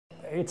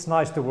it's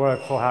nice to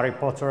work for Harry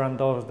Potter and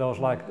those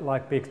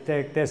like big.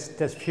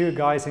 There's few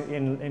guys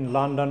in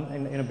London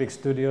in big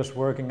studios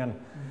working, and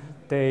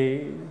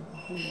they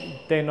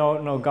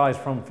know guys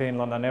from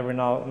Finland, and every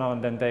now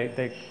and then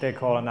they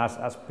call and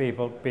ask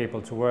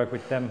people to work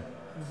with them.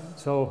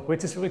 So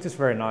which is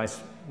very nice,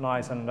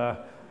 and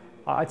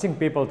I think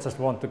people just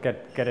want to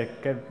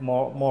get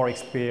more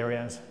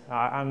experience.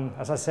 And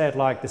as I said,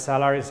 like the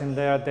salaries in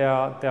there,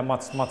 they're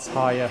much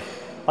higher.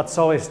 But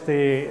so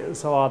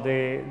are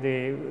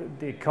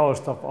the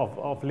cost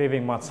of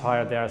living much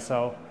higher there.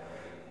 So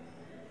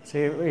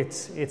see,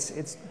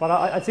 but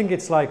I think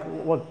it's like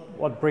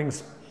what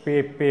brings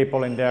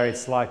people in there.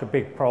 It's like a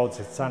big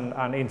projects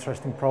and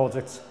interesting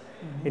projects.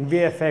 In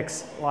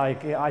VFX,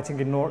 like I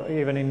think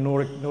even in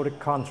Nordic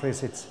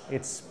countries,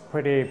 it's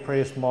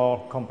pretty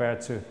small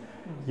compared to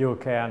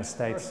UK and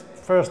States.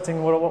 First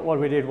thing what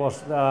we did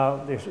was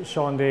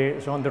showing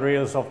the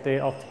reels of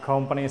the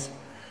companies.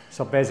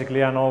 So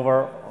basically an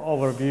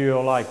overview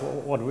of like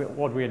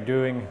what we're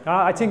doing.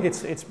 I think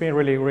it's been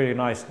really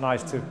nice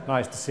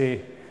to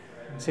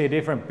see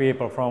different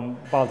people from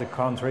Baltic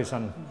countries,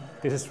 and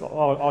this is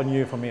all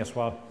new for me as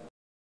well.